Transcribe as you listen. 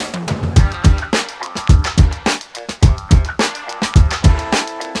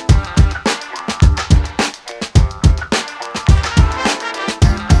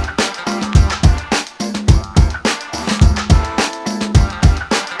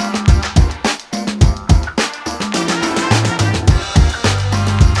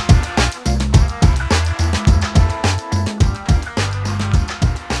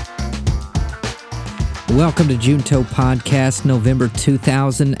Welcome to Junto Podcast, November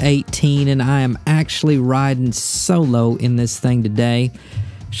 2018, and I am actually riding solo in this thing today.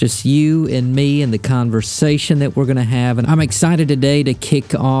 It's just you and me and the conversation that we're going to have, and I'm excited today to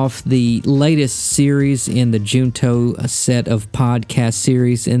kick off the latest series in the Junto set of podcast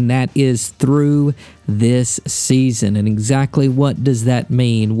series, and that is Through This Season. And exactly what does that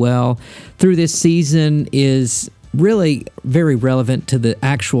mean? Well, Through This Season is really very relevant to the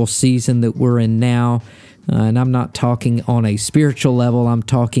actual season that we're in now. And I'm not talking on a spiritual level, I'm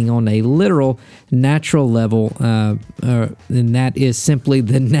talking on a literal, natural level, and that is simply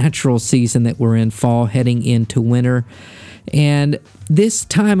the natural season that we're in, fall heading into winter. And this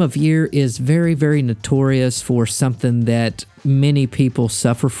time of year is very, very notorious for something that many people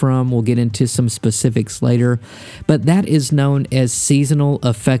suffer from. We'll get into some specifics later, but that is known as seasonal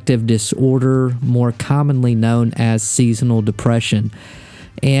affective disorder, more commonly known as seasonal depression.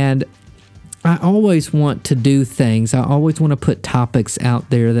 And I always want to do things, I always want to put topics out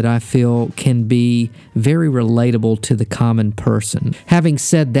there that I feel can be very relatable to the common person. Having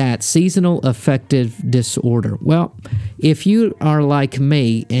said that, seasonal affective disorder. Well, if you are like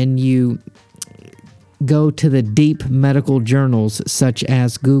me and you go to the deep medical journals such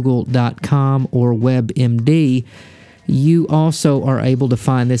as Google.com or WebMD, you also are able to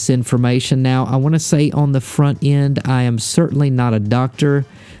find this information. Now, I want to say on the front end, I am certainly not a doctor.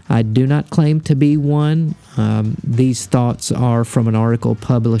 I do not claim to be one. These thoughts are from an article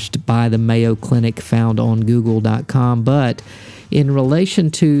published by the Mayo Clinic found on Google.com. But in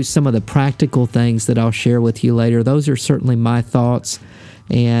relation to some of the practical things that I'll share with you later, those are certainly my thoughts.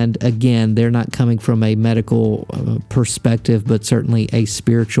 And again, they're not coming from a medical perspective, but certainly a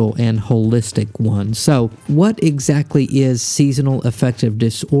spiritual and holistic one. So what exactly is seasonal affective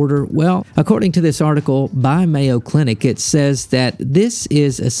disorder? Well, according to this article by Mayo Clinic, it says that this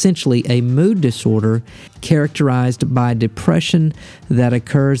is essentially a mood disorder characterized by depression that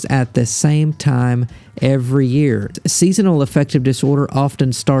occurs at the same time every year. Seasonal affective disorder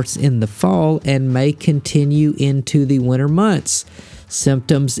often starts in the fall and may continue into the winter months.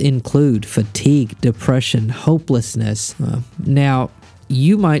 Symptoms include fatigue, depression, hopelessness. Now,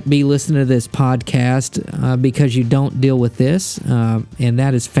 you might be listening to this podcast because you don't deal with this, and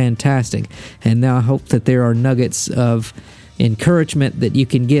that is fantastic. And now I hope that there are nuggets of encouragement that you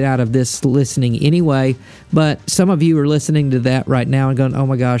can get out of this listening anyway. But some of you are listening to that right now and going, oh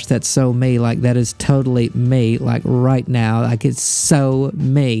my gosh, that's so me. Like, that is totally me. Like, right now, like, it's so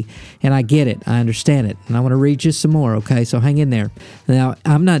me. And I get it. I understand it. And I want to read you some more, okay? So hang in there. Now,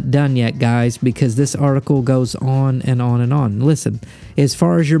 I'm not done yet, guys, because this article goes on and on and on. Listen, as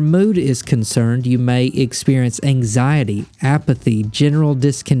far as your mood is concerned, you may experience anxiety, apathy, general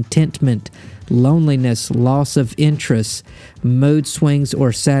discontentment, loneliness, loss of interest, mood swings,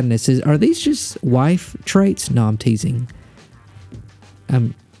 or sadness. Are these just wife traits? No, I'm teasing.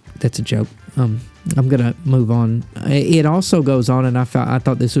 That's a joke. I'm going to move on. It also goes on, and I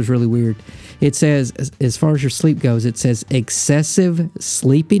thought this was really weird. It says, as far as your sleep goes, it says excessive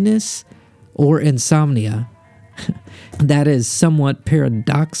sleepiness or insomnia. That is somewhat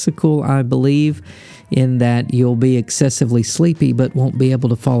paradoxical, I believe, in that you'll be excessively sleepy but won't be able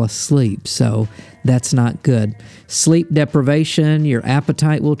to fall asleep. So that's not good. Sleep deprivation, your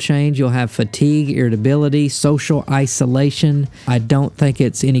appetite will change. You'll have fatigue, irritability, social isolation. I don't think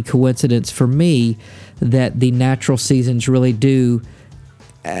it's any coincidence for me that the natural seasons really do,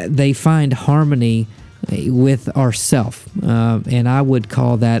 they find harmony with our self. And I would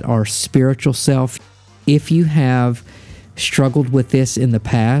call that our spiritual self. If you have struggled with this in the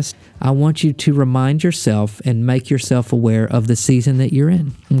past, I want you to remind yourself and make yourself aware of the season that you're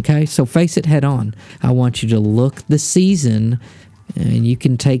in, okay? So face it head on. I want you to look the season, and you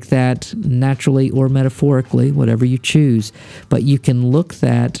can take that naturally or metaphorically, whatever you choose, but you can look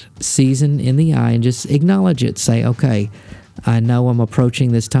that season in the eye and just acknowledge it. Say, okay, I know I'm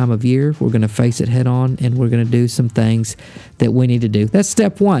approaching this time of year. We're going to face it head on, and we're going to do some things that we need to do. That's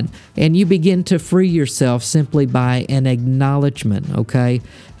step one. And you begin to free yourself simply by an acknowledgement, okay?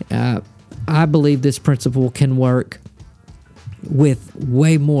 I believe this principle can work with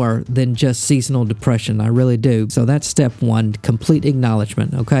way more than just seasonal depression. I really do. So that's step one, complete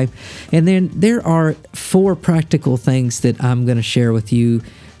acknowledgement, okay? And then there are 4 practical things that I'm going to share with you.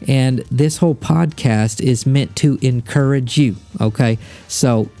 And this whole podcast is meant to encourage you, okay?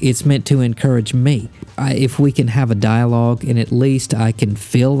 So it's meant to encourage me. If we can have a dialogue, and at least I can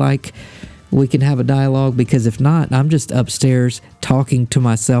feel like we can have a dialogue, because if not, I'm just upstairs talking to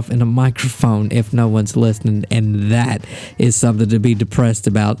myself in a microphone if no one's listening, and that is something to be depressed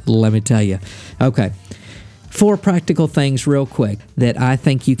about, let me tell you. Okay. 4 practical things real quick that I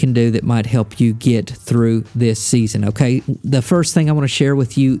think you can do that might help you get through this season, okay? The first thing I want to share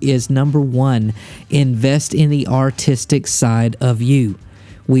with you is number 1, invest in the artistic side of you.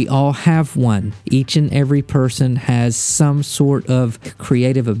 We all have one. Each and every person has some sort of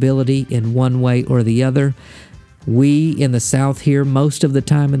creative ability in one way or the other. We in the South here, most of the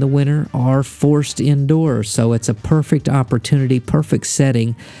time in the winter, are forced indoors. So it's a perfect opportunity, perfect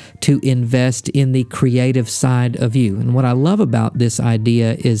setting to invest in the creative side of you. And what I love about this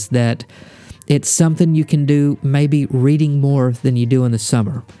idea is that it's something you can do maybe reading more than you do in the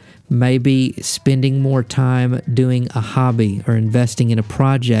summer. Maybe spending more time doing a hobby or investing in a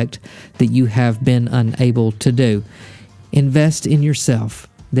project that you have been unable to do. Invest in yourself.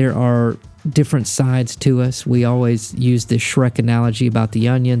 There are different sides to us. We always use this Shrek analogy about the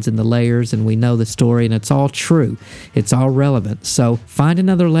onions and the layers, and we know the story, and it's all true. It's all relevant. So find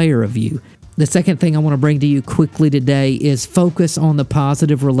another layer of you. The second thing I want to bring to you quickly today is focus on the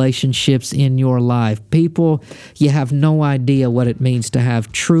positive relationships in your life. People, you have no idea what it means to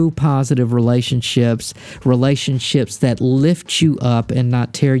have true positive relationships, relationships that lift you up and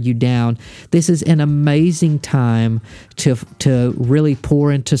not tear you down. This is an amazing time to really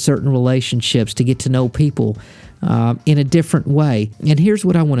pour into certain relationships, to get to know people in a different way. And here's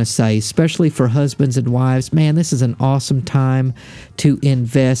what I want to say, especially for husbands and wives, man, this is an awesome time to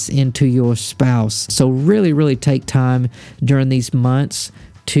invest into your spouse. So really, really take time during these months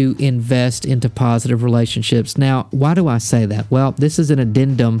to invest into positive relationships. Now, why do I say that? Well, this is an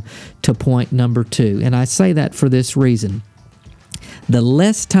addendum to point number 2, and I say that for this reason. The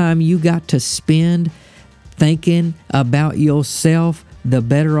less time you got to spend thinking about yourself, the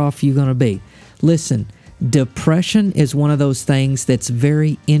better off you're going to be. Listen, depression is one of those things that's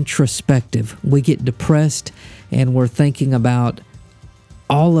very introspective. We get depressed and we're thinking about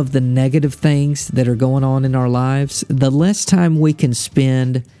all of the negative things that are going on in our lives. The less time we can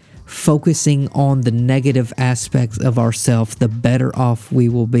spend focusing on the negative aspects of ourselves, the better off we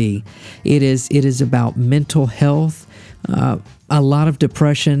will be. It is about mental health. A lot of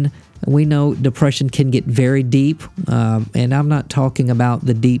depression, we know depression can get very deep, and I'm not talking about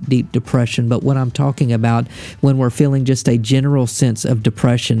the deep, deep depression, but what I'm talking about when we're feeling just a general sense of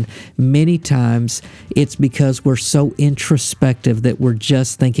depression, many times it's because we're so introspective that we're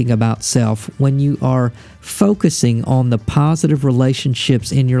just thinking about self. When you are focusing on the positive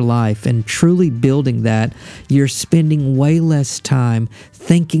relationships in your life and truly building that, you're spending way less time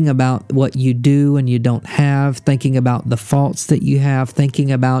thinking about what you do and you don't have, thinking about the faults that you have,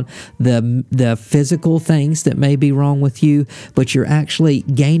 thinking about the physical things that may be wrong with you, but you're actually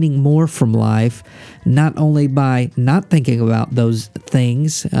gaining more from life, not only by not thinking about those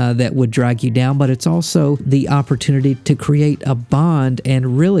things that would drag you down, but it's also the opportunity to create a bond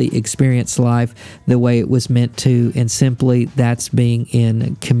and really experience life the way it was meant to, and simply that's being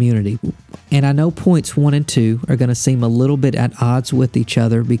in community. And I know points 1 and 2 are going to seem a little bit at odds with each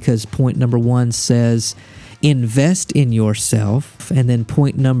other, because point number 1 says invest in yourself, and then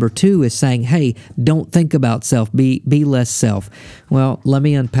point number 2 is saying, hey, don't think about self, be less self. Well, let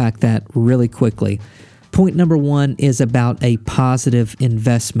me unpack that really quickly. Point number 1 is about a positive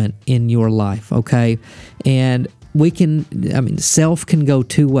investment in your life, okay? And self can go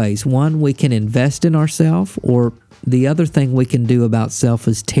 2 ways. One, we can invest in ourselves, or the other thing we can do about self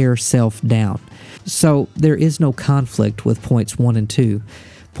is tear self down. So there is no conflict with points 1 and 2.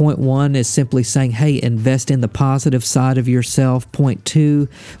 Point 1 is simply saying, hey, invest in the positive side of yourself. Point 2,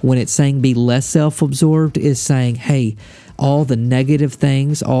 when it's saying be less self-absorbed, is saying, hey, all the negative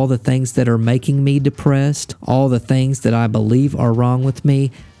things, all the things that are making me depressed, all the things that I believe are wrong with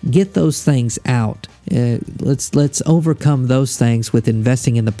me, get those things out. Let's overcome those things with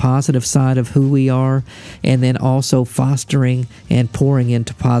investing in the positive side of who we are, and then also fostering and pouring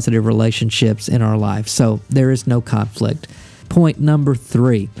into positive relationships in our life. So there is no conflict. Point number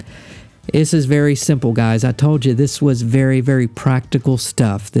 3. This is very simple, guys. I told you this was very, very practical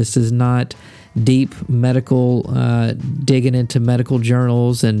stuff. This is not deep medical, digging into medical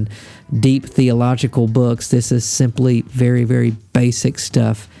journals and deep theological books. This is simply very, very basic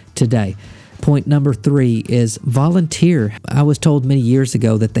stuff today. Point number 3 is volunteer. I was told many years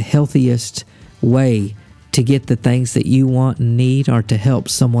ago that the healthiest way to get the things that you want and need are to help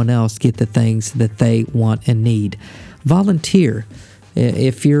someone else get the things that they want and need. Volunteer.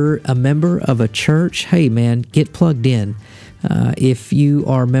 If you're a member of a church, hey man, get plugged in. If you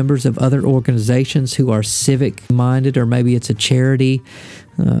are members of other organizations who are civic-minded, or maybe it's a charity,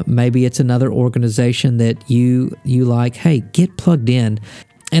 maybe it's another organization that you like, hey, get plugged in.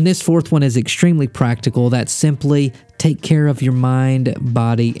 And this 4th one is extremely practical. That's simply take care of your mind,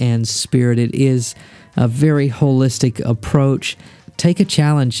 body, and spirit. It is a very holistic approach. Take a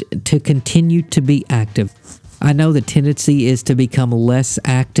challenge to continue to be active. I know the tendency is to become less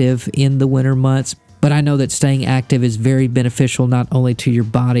active in the winter months, but I know that staying active is very beneficial not only to your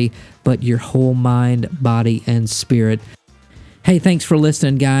body, but your whole mind, body, and spirit. Hey, thanks for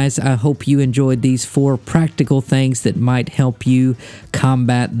listening, guys. I hope you enjoyed these 4 practical things that might help you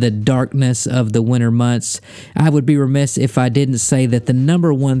combat the darkness of the winter months. I would be remiss if I didn't say that the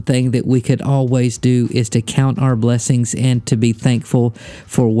number one thing that we could always do is to count our blessings and to be thankful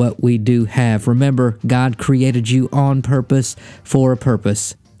for what we do have. Remember, God created you on purpose for a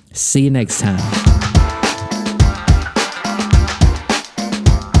purpose. See you next time.